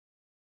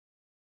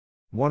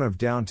One of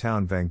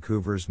downtown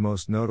Vancouver's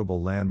most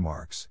notable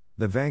landmarks,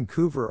 the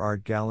Vancouver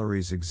Art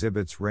Gallery's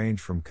exhibits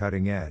range from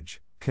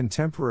cutting-edge,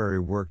 contemporary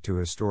work to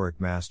historic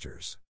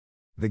masters.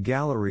 The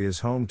gallery is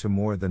home to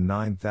more than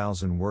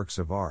 9,000 works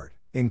of art,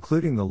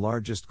 including the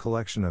largest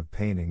collection of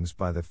paintings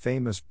by the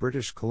famous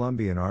British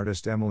Columbian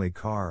artist Emily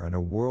Carr and a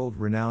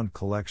world-renowned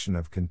collection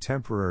of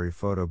contemporary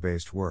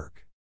photo-based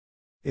work.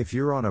 If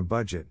you're on a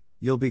budget,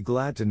 you'll be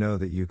glad to know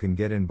that you can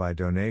get in by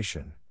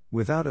donation,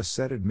 without a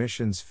set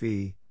admissions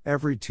fee,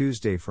 every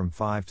Tuesday from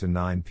 5 to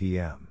 9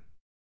 p.m.